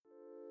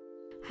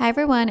Hi,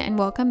 everyone, and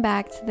welcome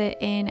back to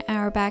the In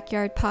Our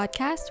Backyard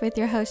podcast with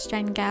your host,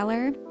 Jen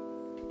Galler.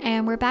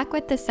 And we're back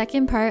with the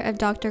second part of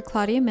Dr.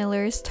 Claudia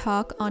Miller's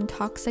talk on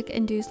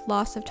toxic-induced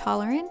loss of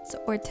tolerance,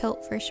 or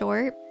TILT for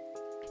short.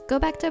 Go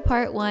back to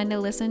part 1 to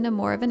listen to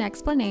more of an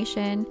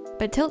explanation,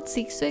 but TILT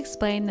seeks to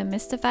explain the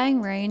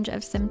mystifying range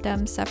of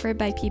symptoms suffered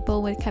by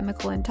people with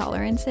chemical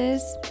intolerances.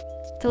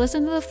 To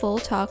listen to the full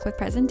talk with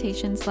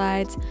presentation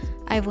slides,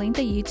 I've linked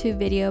the YouTube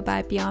video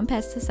by Beyond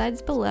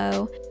Pesticides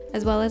below,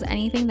 as well as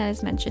anything that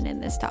is mentioned in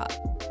this talk.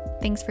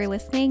 Thanks for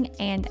listening,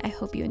 and I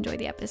hope you enjoy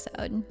the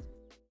episode.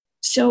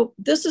 So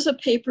this is a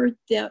paper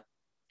that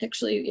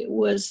actually it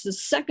was the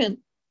second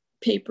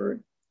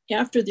paper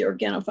after the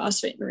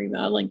organophosphate and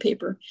remodeling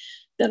paper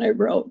that I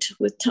wrote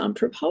with Tom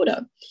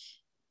Propoda,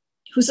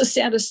 who's a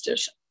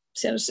statistician.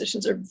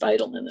 Statisticians are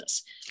vital in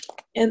this.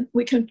 And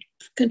we can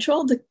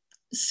control the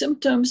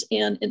symptoms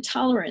and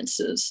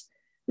intolerances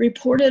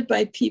reported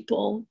by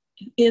people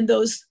in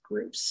those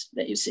groups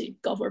that you see,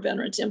 Gulf War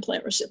veterans,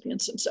 implant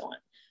recipients, and so on,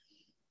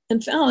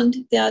 and found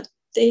that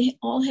they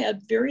all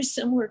had very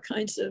similar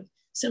kinds of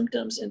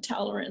symptoms,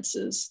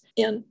 intolerances,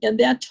 and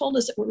that told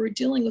us that we were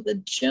dealing with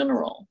a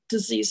general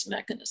disease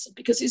mechanism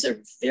because these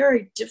are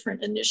very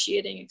different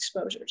initiating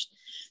exposures.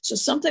 So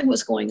something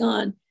was going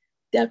on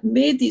that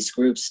made these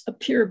groups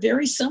appear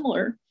very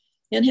similar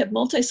and have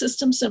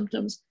multi-system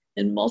symptoms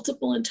and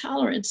multiple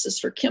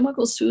intolerances for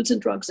chemicals, foods, and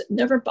drugs that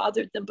never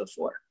bothered them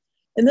before.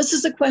 And this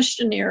is a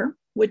questionnaire,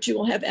 which you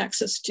will have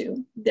access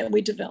to, that we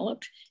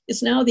developed.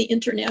 It's now the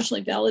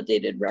internationally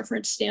validated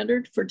reference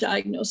standard for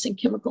diagnosing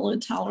chemical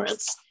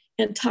intolerance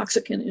and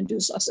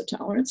toxicant-induced loss of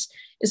tolerance.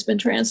 It's been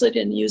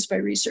translated and used by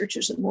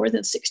researchers in more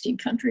than 16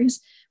 countries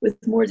with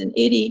more than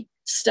 80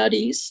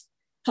 studies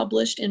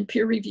published in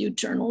peer-reviewed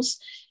journals.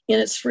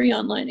 And it's free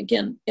online,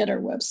 again, at our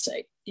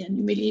website. And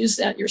you may use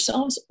that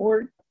yourselves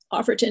or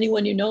offer it to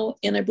anyone you know.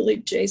 And I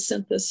believe Jay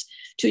sent this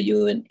to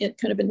you in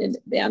kind of an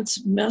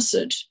advanced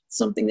message,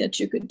 something that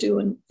you could do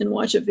and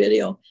watch a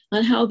video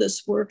on how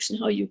this works and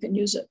how you can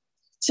use it.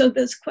 So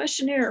this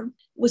questionnaire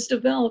was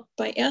developed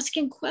by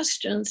asking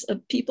questions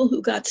of people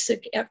who got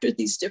sick after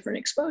these different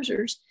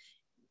exposures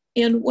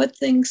and what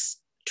things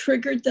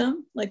triggered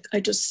them, like I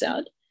just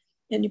said.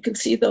 And you can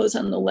see those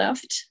on the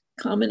left,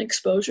 common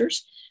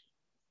exposures.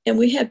 And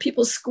we had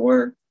people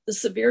score the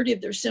severity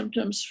of their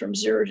symptoms from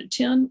 0 to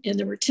 10, and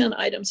there were 10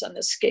 items on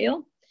the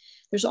scale.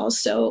 There's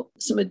also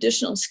some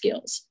additional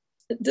scales.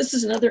 This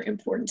is another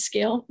important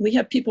scale. We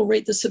have people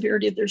rate the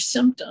severity of their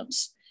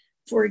symptoms.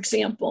 For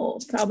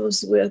example,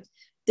 problems with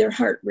their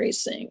heart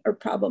racing, or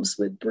problems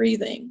with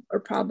breathing,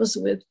 or problems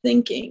with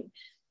thinking,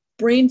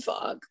 brain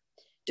fog,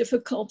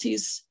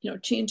 difficulties,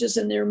 changes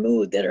in their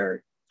mood that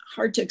are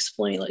hard to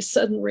explain, like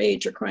sudden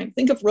rage or crying.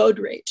 Think of road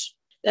rage,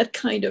 that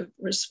kind of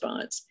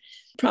response.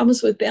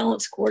 Problems with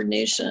balance,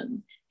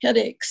 coordination,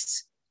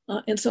 headaches,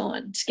 and so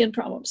on, skin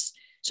problems.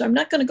 So I'm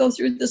not going to go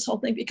through this whole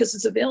thing because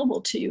it's available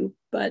to you,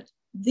 but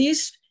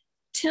these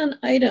 10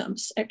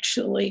 items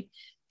actually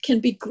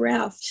can be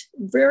graphed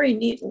very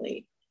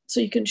neatly. So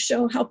you can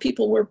show how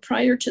people were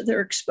prior to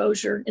their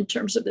exposure in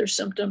terms of their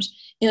symptoms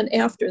and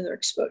after their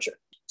exposure.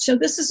 So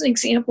this is an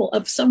example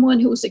of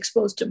someone who was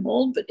exposed to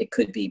mold, but it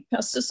could be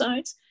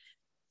pesticides.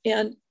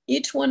 And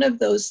each one of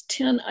those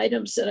 10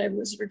 items that I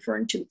was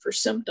referring to for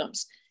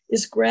symptoms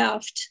is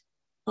graphed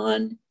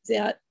on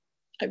that,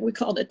 we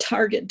call it a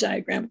target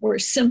diagram or a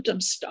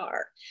symptom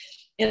star.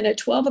 And at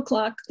 12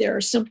 o'clock, there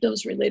are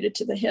symptoms related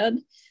to the head,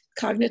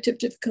 cognitive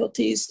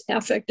difficulties,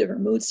 affective or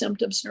mood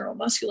symptoms,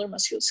 neuromuscular,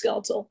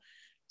 musculoskeletal,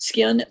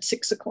 skin at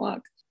 6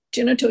 o'clock,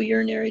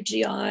 genitourinary,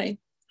 GI,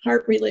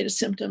 heart-related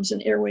symptoms,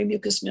 and airway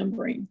mucous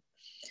membrane.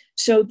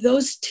 So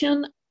those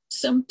 10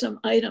 symptom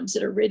items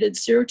that are rated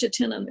 0 to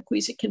 10 on the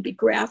Queasy can be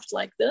graphed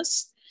like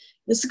this.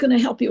 This is going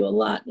to help you a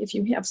lot if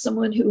you have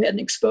someone who had an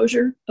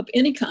exposure of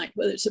any kind,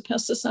 whether it's a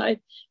pesticide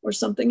or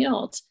something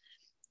else.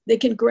 They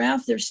can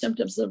graph their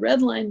symptoms. The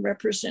red line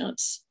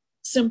represents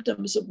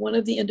symptoms of one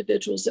of the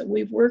individuals that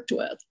we've worked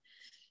with.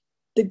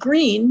 The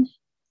green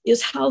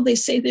is how they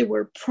say they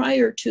were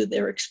prior to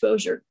their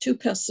exposure to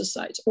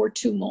pesticides or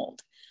to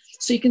mold.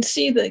 So you can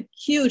see the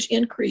huge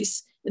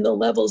increase in the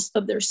levels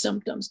of their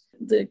symptoms.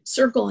 The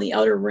circle in the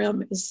outer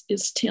rim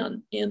is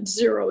 10 and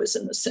 0 is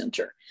in the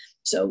center.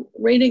 So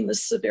rating the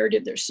severity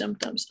of their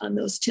symptoms on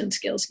those 10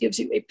 scales gives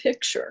you a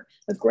picture,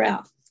 a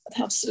graph of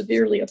how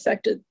severely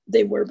affected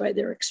they were by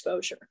their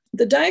exposure.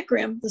 The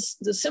diagram,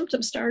 the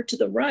symptom star to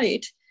the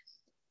right,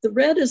 the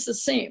red is the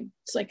same.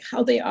 It's like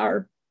how they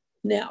are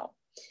now.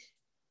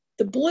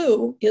 The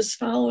blue is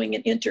following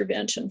an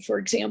intervention, for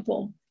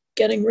example,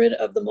 getting rid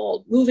of the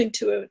mold, moving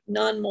to a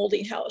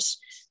non-moldy house,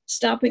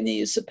 stopping the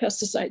use of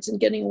pesticides and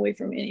getting away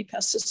from any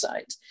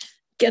pesticides,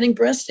 getting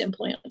breast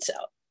implants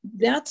out.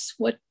 That's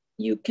what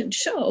you can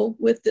show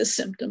with this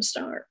symptom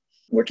star.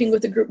 Working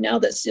with a group now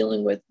that's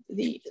dealing with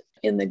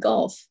in the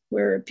Gulf,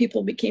 where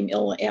people became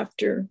ill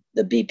after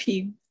the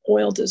BP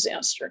oil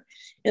disaster.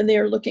 And they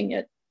are looking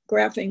at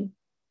graphing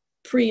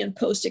pre and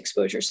post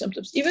exposure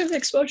symptoms, even if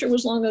exposure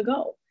was long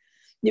ago.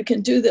 You can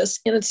do this,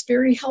 and it's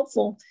very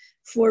helpful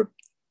for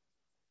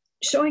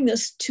showing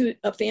this to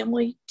a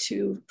family,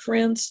 to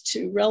friends,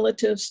 to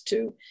relatives,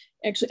 to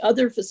actually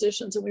other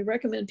physicians. And we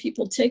recommend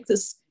people take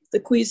this, the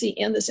Queasy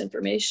and this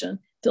information,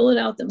 fill it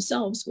out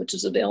themselves, which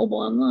is available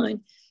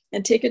online,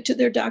 and take it to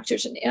their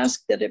doctors and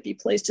ask that it be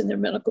placed in their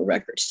medical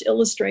records to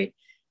illustrate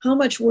how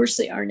much worse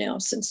they are now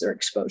since their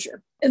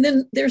exposure. And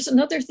then there's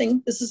another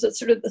thing, this is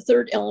sort of the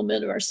third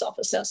element of our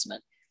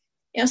self-assessment,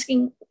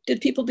 asking, did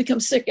people become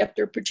sick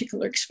after a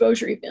particular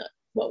exposure event?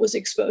 What was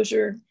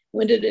exposure?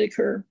 When did it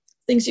occur?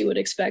 Things you would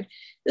expect.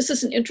 This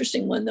is an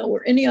interesting one though.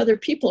 Were any other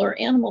people or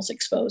animals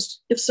exposed?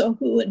 If so,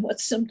 who and what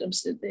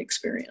symptoms did they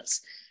experience?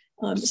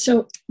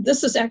 So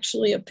this is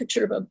actually a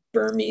picture of a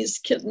Burmese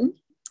kitten.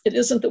 It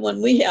isn't the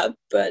one we have,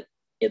 but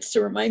it's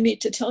to remind me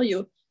to tell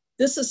you,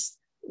 this is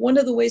one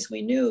of the ways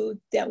we knew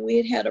that we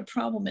had had a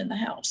problem in the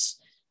house.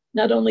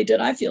 Not only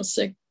did I feel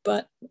sick,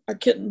 but our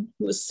kitten,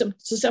 who was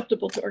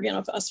susceptible to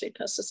organophosphate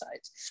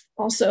pesticides,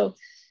 also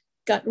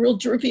got real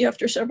droopy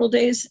after several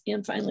days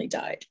and finally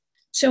died.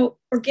 So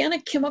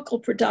organic chemical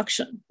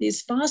production,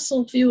 these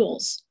fossil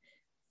fuels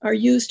are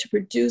used to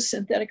produce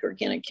synthetic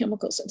organic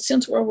chemicals. And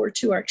since World War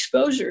II, our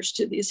exposures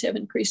to these have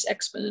increased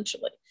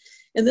exponentially.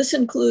 And this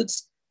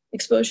includes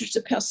exposures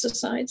to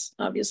pesticides,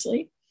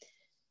 obviously,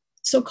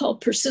 so-called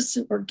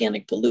persistent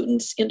organic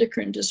pollutants,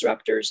 endocrine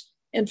disruptors,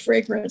 and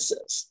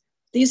fragrances.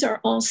 These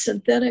are all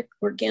synthetic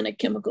organic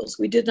chemicals.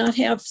 We did not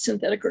have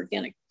synthetic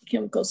organic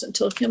chemicals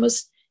until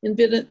chemists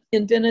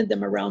invented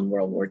them around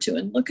World War II.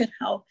 And look at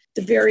how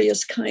the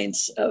various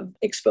kinds of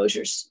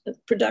exposures,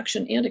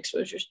 production and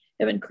exposures,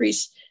 have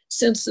increased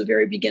since the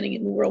very beginning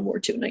in World War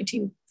II,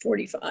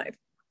 1945.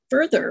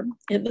 Further,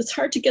 and it's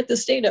hard to get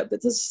this data,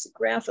 but this is a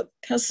graph of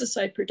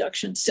pesticide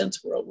production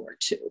since World War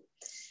II.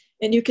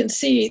 And you can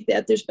see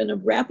that there's been a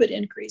rapid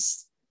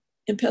increase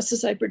in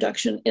pesticide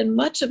production, and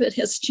much of it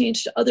has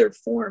changed to other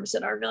forms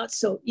that are not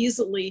so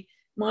easily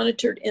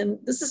monitored. And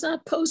this is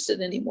not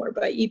posted anymore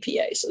by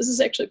EPA. So this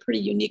is actually a pretty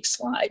unique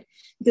slide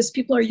because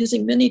people are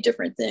using many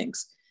different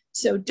things.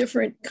 So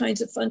different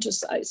kinds of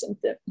fungicides and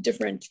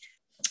different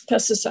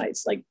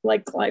pesticides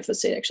like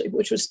glyphosate, actually,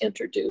 which was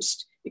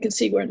introduced. You can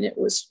see when it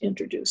was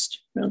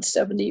introduced around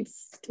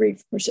 73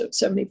 or so,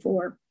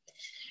 74.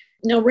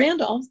 Now,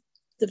 Randolph,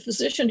 the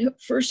physician who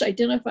first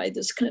identified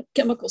this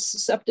chemical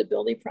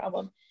susceptibility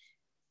problem,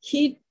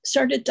 he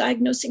started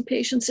diagnosing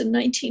patients in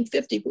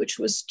 1950, which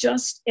was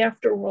just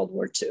after World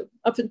War II.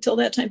 Up until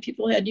that time,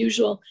 people had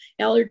usual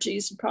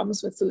allergies and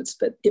problems with foods,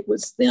 but it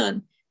was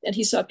then that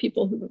he saw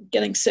people who were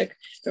getting sick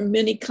from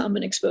many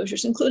common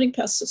exposures, including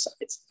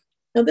pesticides.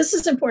 Now, this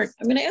is important.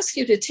 I'm going to ask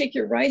you to take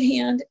your right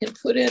hand and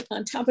put it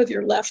on top of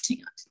your left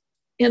hand.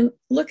 And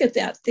look at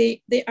that.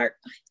 They are,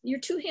 your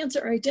two hands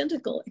are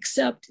identical,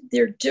 except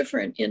they're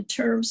different in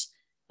terms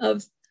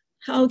of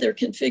how they're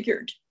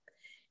configured.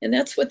 And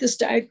that's what this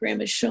diagram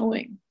is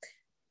showing.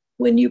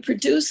 When you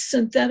produce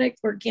synthetic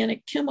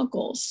organic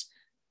chemicals,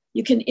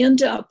 you can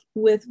end up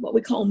with what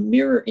we call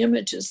mirror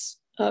images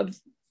of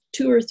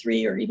 2 or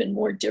 3 or even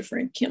more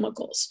different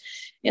chemicals.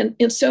 And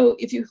so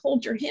if you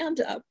hold your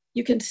hand up,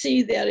 you can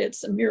see that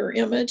it's a mirror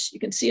image. You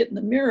can see it in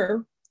the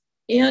mirror.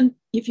 And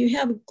if you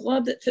have a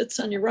glove that fits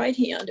on your right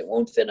hand, it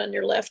won't fit on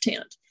your left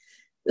hand.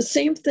 The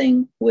same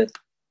thing with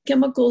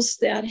chemicals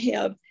that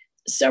have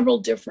several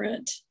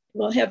different,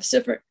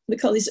 we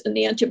call these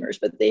enantiomers,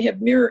 but they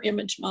have mirror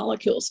image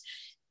molecules.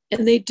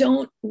 And they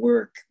don't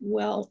work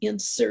well in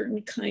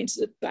certain kinds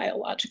of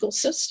biological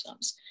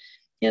systems.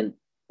 And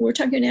we're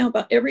talking now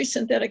about every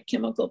synthetic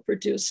chemical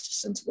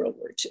produced since World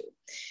War II.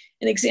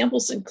 And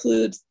examples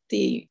include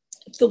the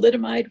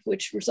thalidomide,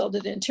 which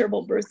resulted in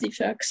terrible birth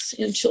defects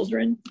in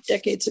children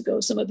decades ago.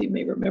 Some of you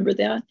may remember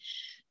that.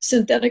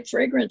 Synthetic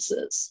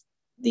fragrances,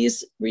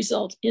 these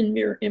result in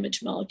mirror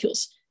image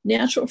molecules.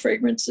 Natural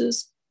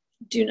fragrances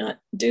do not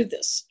do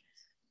this.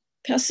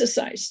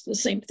 Pesticides, the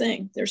same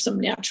thing. There's some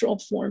natural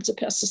forms of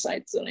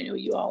pesticides that I know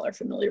you all are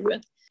familiar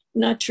with.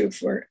 Not true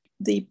for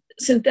the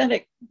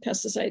synthetic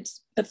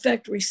pesticides,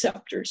 affect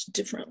receptors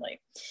differently.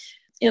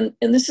 And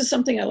this is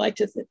something I like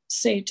to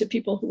say to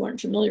people who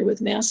aren't familiar with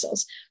mast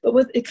cells,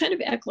 but it kind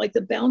of act like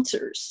the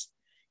bouncers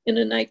in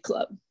a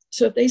nightclub.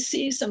 So if they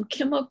see some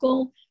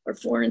chemical or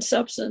foreign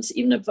substance,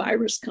 even a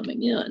virus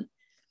coming in,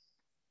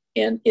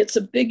 and it's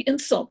a big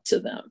insult to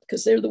them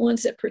because they're the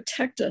ones that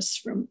protect us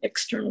from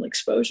external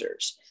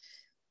exposures,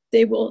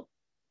 they will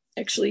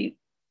actually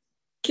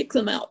kick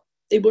them out.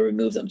 They will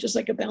remove them just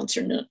like a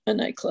bouncer in a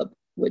nightclub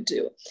would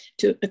do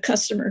to a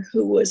customer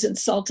who was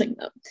insulting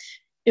them.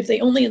 If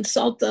they only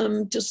insult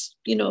them just,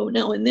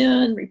 now and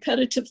then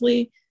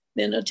repetitively,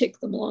 then it'll take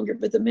them longer,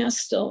 but the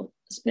mast cell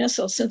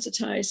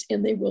sensitize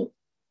and they will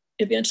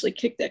eventually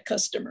kick that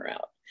customer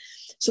out.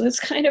 So that's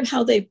kind of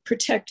how they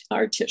protect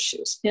our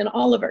tissues and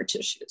all of our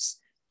tissues.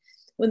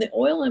 When the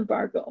oil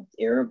embargo,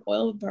 the Arab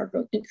oil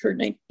embargo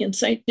occurred in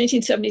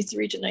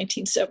 1973 to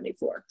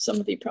 1974, some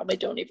of you probably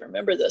don't even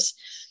remember this,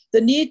 the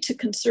need to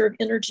conserve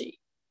energy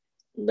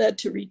led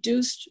to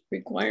reduced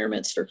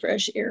requirements for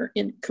fresh air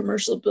in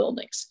commercial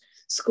buildings,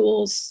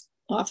 schools,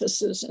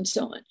 offices, and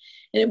so on.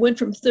 And it went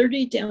from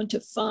 30 down to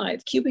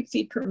 5 cubic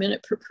feet per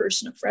minute per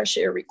person of fresh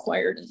air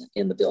required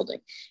in the building.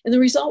 And the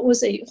result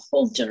was a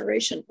whole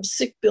generation of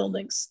sick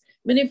buildings,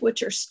 many of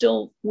which are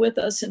still with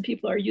us, and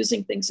people are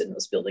using things in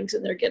those buildings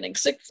and they're getting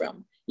sick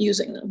from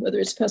using them, whether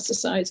it's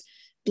pesticides,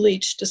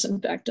 bleach,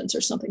 disinfectants,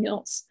 or something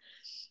else.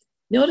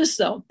 Notice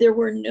though, there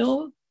were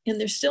no,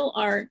 and there still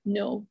are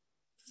no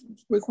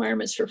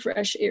requirements for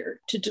fresh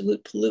air to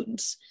dilute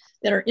pollutants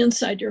that are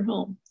inside your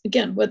home.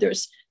 Again, whether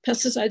it's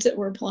pesticides that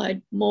were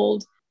applied,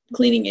 mold,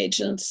 cleaning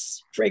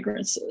agents,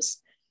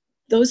 fragrances,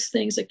 those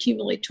things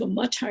accumulate to a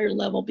much higher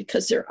level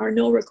because there are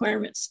no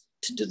requirements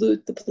to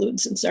dilute the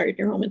pollutants inside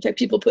your home. In fact,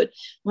 people put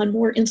on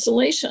more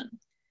insulation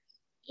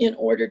in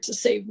order to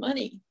save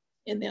money.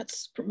 And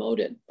that's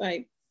promoted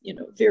by,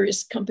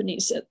 various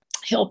companies that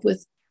help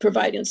with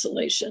provide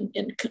insulation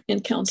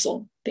and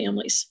counsel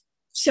families.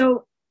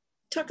 So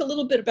talk a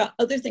little bit about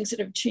other things that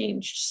have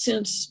changed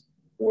since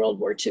World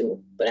War II,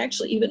 but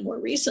actually even more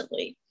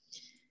recently.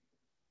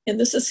 And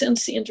this is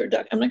since the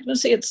introduction, I'm not going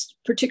to say it's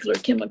particular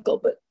chemical,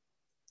 but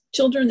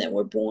children that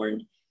were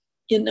born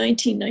in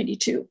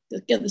 1992.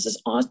 Again, this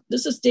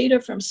is data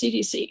from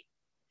CDC.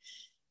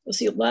 You'll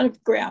see a lot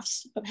of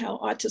graphs of how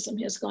autism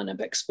has gone up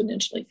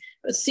exponentially.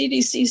 But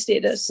CDC's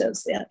data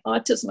says that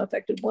autism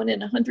affected 1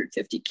 in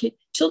 150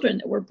 children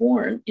that were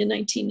born in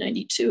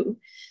 1992.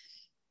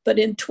 But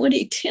in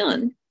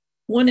 2010,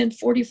 1 in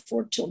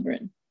 44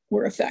 children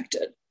were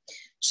affected.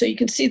 So you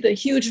can see the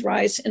huge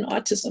rise in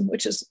autism,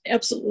 which is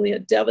absolutely a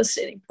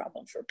devastating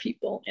problem for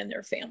people and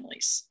their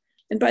families.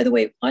 And by the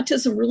way,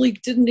 autism really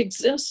didn't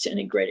exist to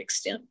any great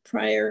extent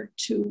prior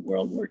to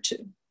World War II.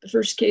 The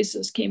first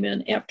cases came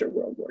in after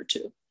World War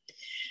II.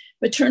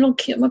 Maternal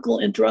chemical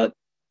and drug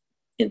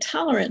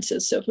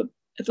intolerances. So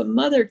if a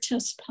mother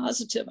tests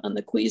positive on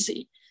the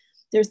queasy,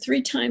 they're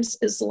 3 times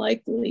as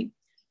likely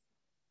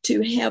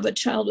to have a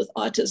child with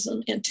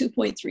autism and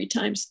 2.3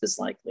 times as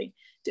likely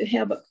to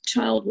have a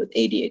child with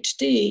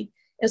ADHD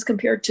as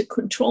compared to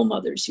control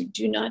mothers who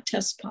do not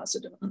test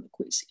positive on the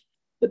queasy.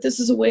 But this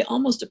is a way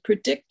almost of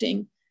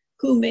predicting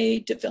who may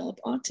develop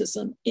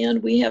autism.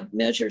 And we have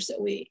measures that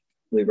we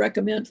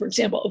recommend, for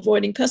example,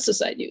 avoiding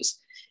pesticide use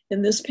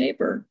in this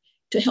paper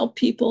to help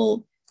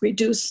people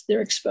reduce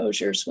their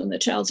exposures when the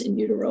child's in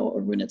utero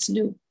or when it's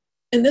new.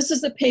 And this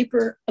is the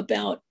paper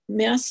about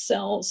mast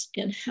cells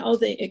and how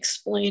they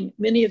explain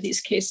many of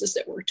these cases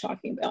that we're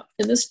talking about.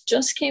 And this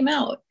just came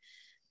out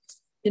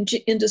in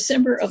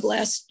December of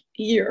last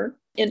year.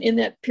 And in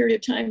that period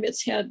of time,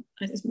 it's had,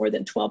 I think, more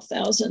than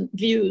 12,000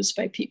 views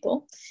by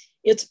people.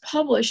 It's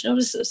published,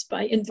 notice this,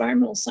 by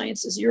Environmental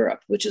Sciences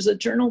Europe, which is a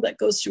journal that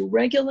goes through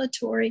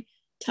regulatory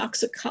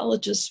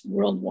toxicologists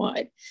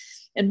worldwide.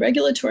 And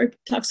regulatory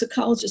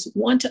toxicologists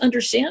want to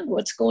understand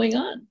what's going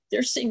on.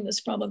 They're seeing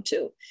this problem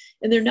too.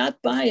 And they're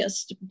not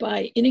biased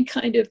by any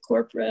kind of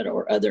corporate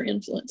or other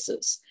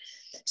influences.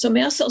 So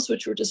mast cells,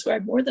 which were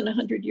described more than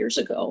 100 years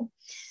ago,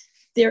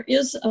 there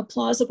is a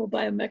plausible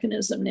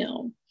biomechanism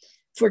now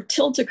for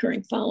tilt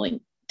occurring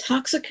following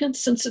toxicant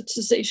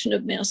sensitization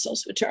of mast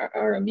cells, which are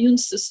our immune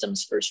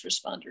system's first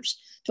responders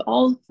to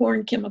all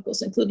foreign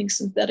chemicals, including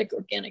synthetic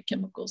organic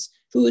chemicals,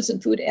 foods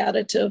and food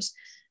additives,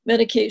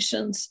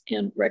 medications,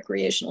 and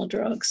recreational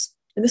drugs.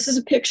 And this is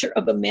a picture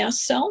of a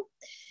mast cell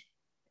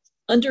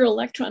under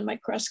electron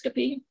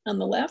microscopy on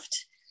the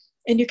left.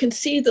 And you can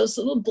see those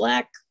little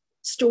black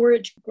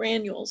storage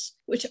granules,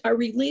 which are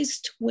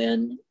released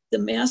when the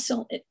mast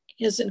cell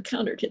is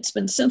encountered. It's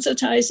been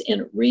sensitized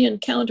and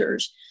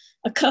re-encounters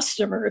a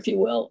customer, if you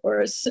will,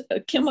 or a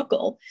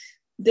chemical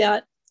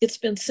that it's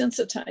been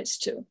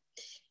sensitized to.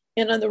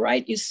 And on the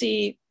right, you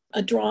see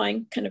a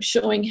drawing kind of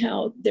showing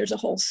how there's a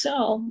whole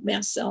cell,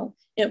 mast cell,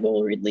 and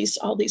will release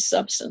all these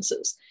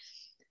substances.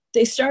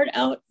 They start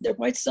out, they're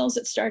white cells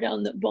that start out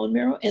in the bone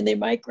marrow, and they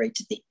migrate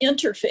to the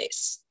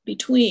interface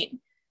between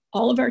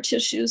all of our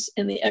tissues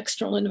and the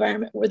external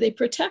environment where they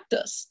protect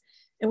us.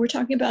 And we're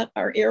talking about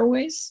our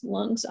airways,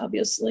 lungs,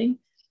 obviously,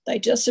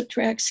 digestive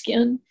tract,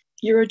 skin,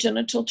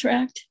 urogenital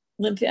tract,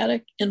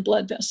 lymphatic, and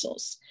blood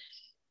vessels.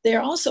 They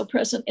are also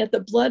present at the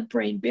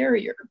blood-brain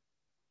barrier,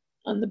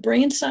 on the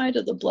brain side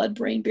of the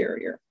blood-brain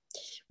barrier.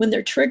 When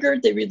they're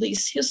triggered, they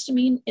release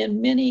histamine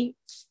and many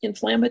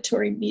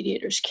inflammatory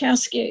mediators,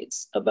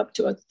 cascades of up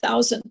to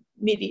 1,000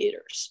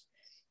 mediators.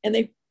 And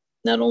they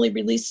not only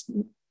release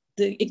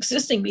the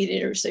existing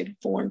mediators they've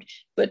formed,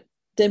 but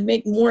they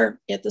make more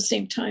at the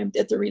same time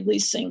that they're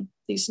releasing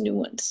these new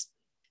ones.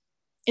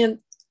 And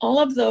all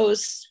of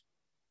those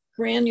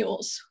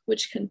granules,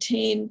 which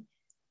contain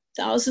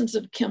thousands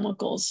of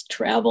chemicals,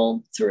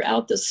 travel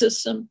throughout the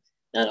system,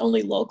 not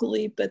only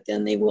locally, but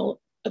then they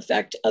will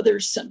affect other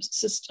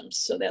systems.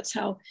 So that's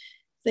how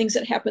things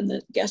that happen in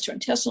the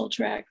gastrointestinal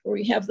tract, where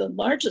we have the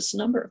largest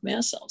number of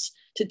mast cells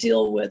to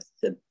deal with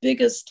the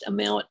biggest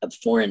amount of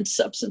foreign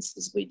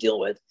substances we deal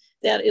with,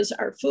 that is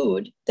our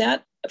food,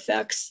 that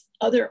affects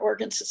other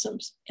organ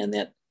systems. And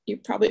that you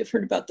probably have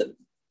heard about the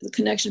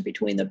connection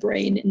between the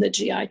brain and the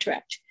GI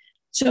tract.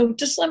 So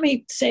just let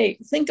me say,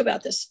 think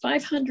about this.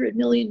 500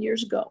 million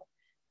years ago,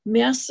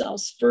 mast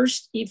cells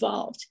first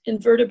evolved in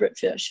vertebrate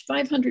fish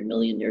 500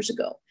 million years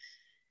ago.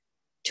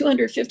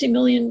 250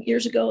 million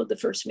years ago, the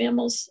first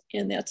mammals,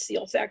 and that's the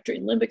olfactory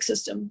and limbic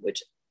system,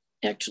 which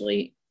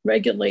actually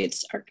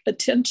regulates our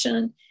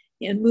attention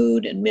and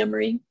mood and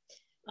memory.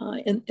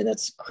 And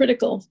that's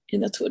critical,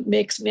 and that's what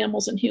makes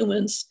mammals and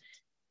humans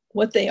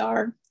what they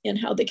are and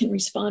how they can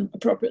respond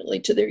appropriately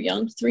to their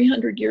young.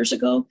 300 years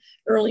ago,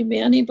 early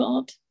man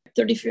evolved.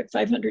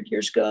 3,500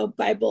 years ago,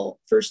 Bible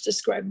first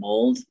described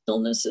mold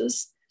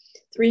illnesses.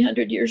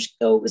 300 years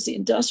ago was the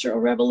Industrial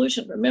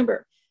Revolution.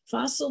 Remember,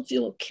 fossil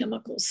fuel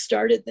chemicals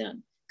started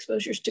then.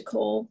 Exposures to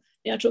coal,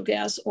 natural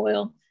gas,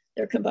 oil,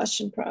 their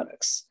combustion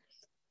products.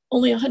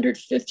 Only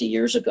 150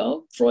 years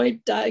ago,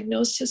 Freud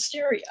diagnosed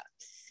hysteria.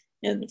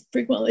 And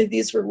frequently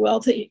these were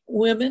wealthy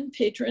women,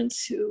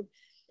 patrons who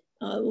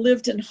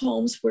lived in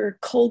homes where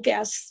coal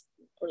gas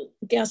or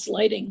gas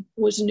lighting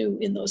was new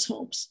in those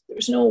homes. There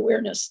was no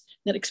awareness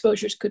that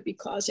exposures could be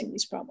causing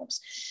these problems.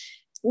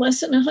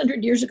 Less than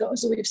 100 years ago,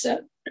 as we've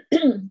said,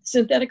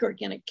 synthetic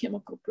organic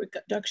chemical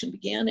production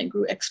began and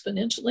grew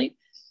exponentially.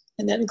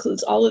 And that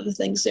includes all of the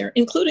things there,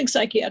 including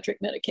psychiatric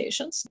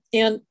medications.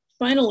 And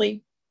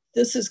finally,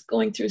 this is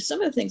going through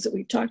some of the things that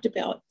we've talked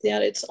about,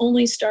 that it's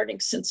only starting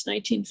since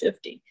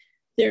 1950.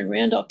 There,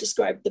 Randolph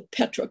described the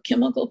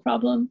petrochemical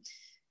problem.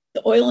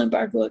 The oil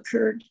embargo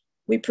occurred.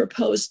 We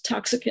proposed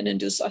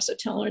toxicant-induced loss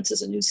of tolerance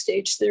as a new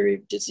stage theory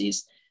of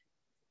disease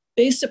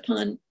based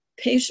upon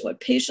what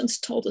patients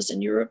told us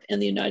in Europe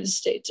and the United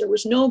States. There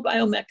was no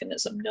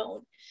biomechanism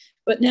known.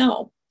 But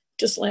now,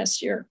 just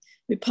last year,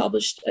 we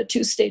published a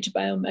two-stage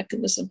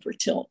biomechanism for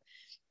tilt.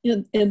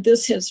 And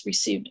this has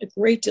received a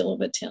great deal of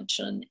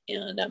attention.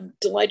 And I'm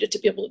delighted to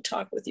be able to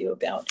talk with you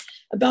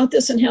about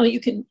this and how you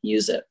can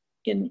use it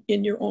in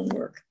your own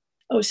work.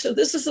 Oh, so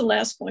this is the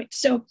last point.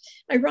 So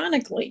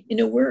ironically,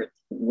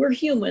 we're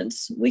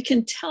humans. We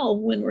can tell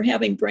when we're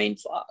having brain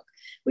fog.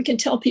 We can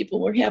tell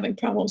people we're having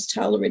problems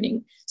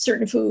tolerating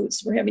certain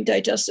foods. We're having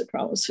digestive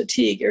problems,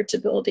 fatigue,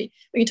 irritability.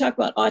 We can talk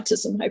about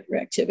autism,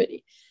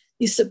 hyperactivity.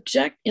 These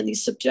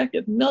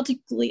subjective,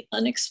 medically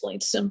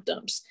unexplained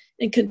symptoms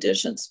and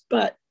conditions.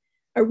 But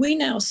are we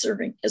now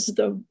serving as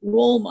the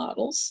role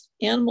models,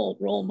 animal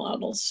role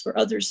models for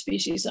other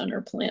species on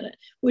our planet,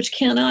 which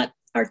cannot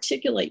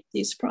articulate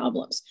these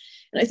problems?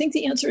 And I think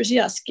the answer is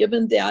yes,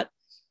 given that,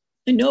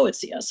 I know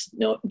it's yes,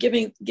 no,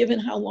 given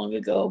how long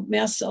ago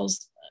mast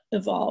cells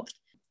evolved.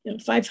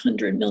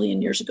 500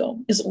 million years ago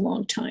is a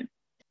long time.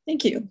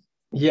 Thank you.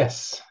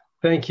 Yes,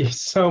 thank you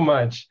so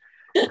much,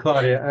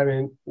 Claudia. I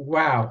mean,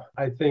 wow.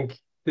 I think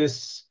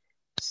this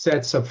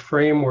sets a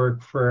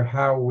framework for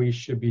how we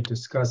should be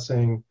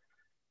discussing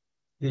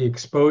the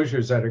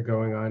exposures that are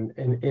going on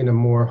in a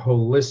more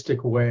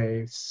holistic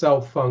way,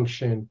 cell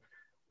function,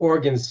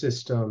 organ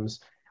systems.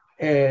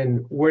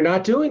 And we're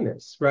not doing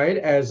this, right?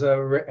 As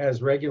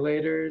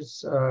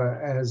regulators,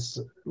 as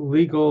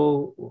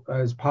legal,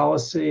 as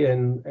policy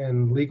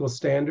and legal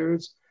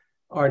standards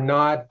are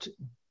not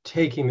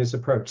taking this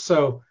approach.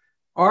 So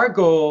our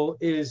goal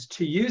is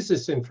to use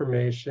this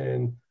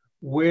information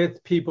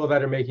with people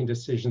that are making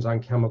decisions on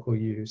chemical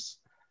use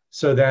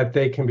so that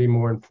they can be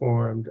more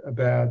informed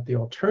about the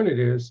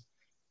alternatives.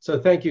 So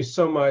thank you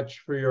so much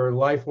for your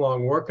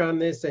lifelong work on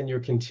this and your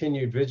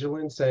continued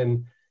vigilance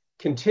and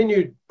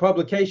continued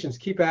publications.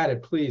 Keep at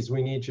it, please.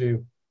 We need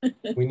you.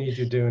 We need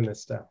you doing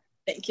this stuff.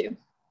 Thank you.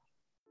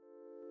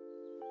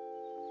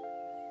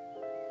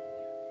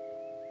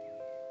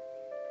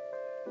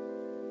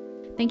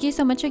 Thank you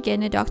so much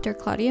again to Dr.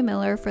 Claudia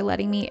Miller for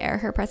letting me air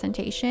her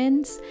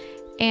presentations.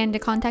 And to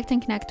contact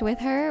and connect with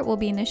her will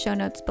be in the show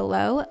notes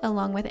below,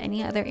 along with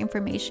any other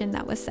information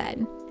that was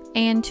said.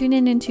 And tune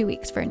in 2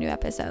 weeks for a new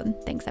episode.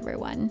 Thanks,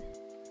 everyone.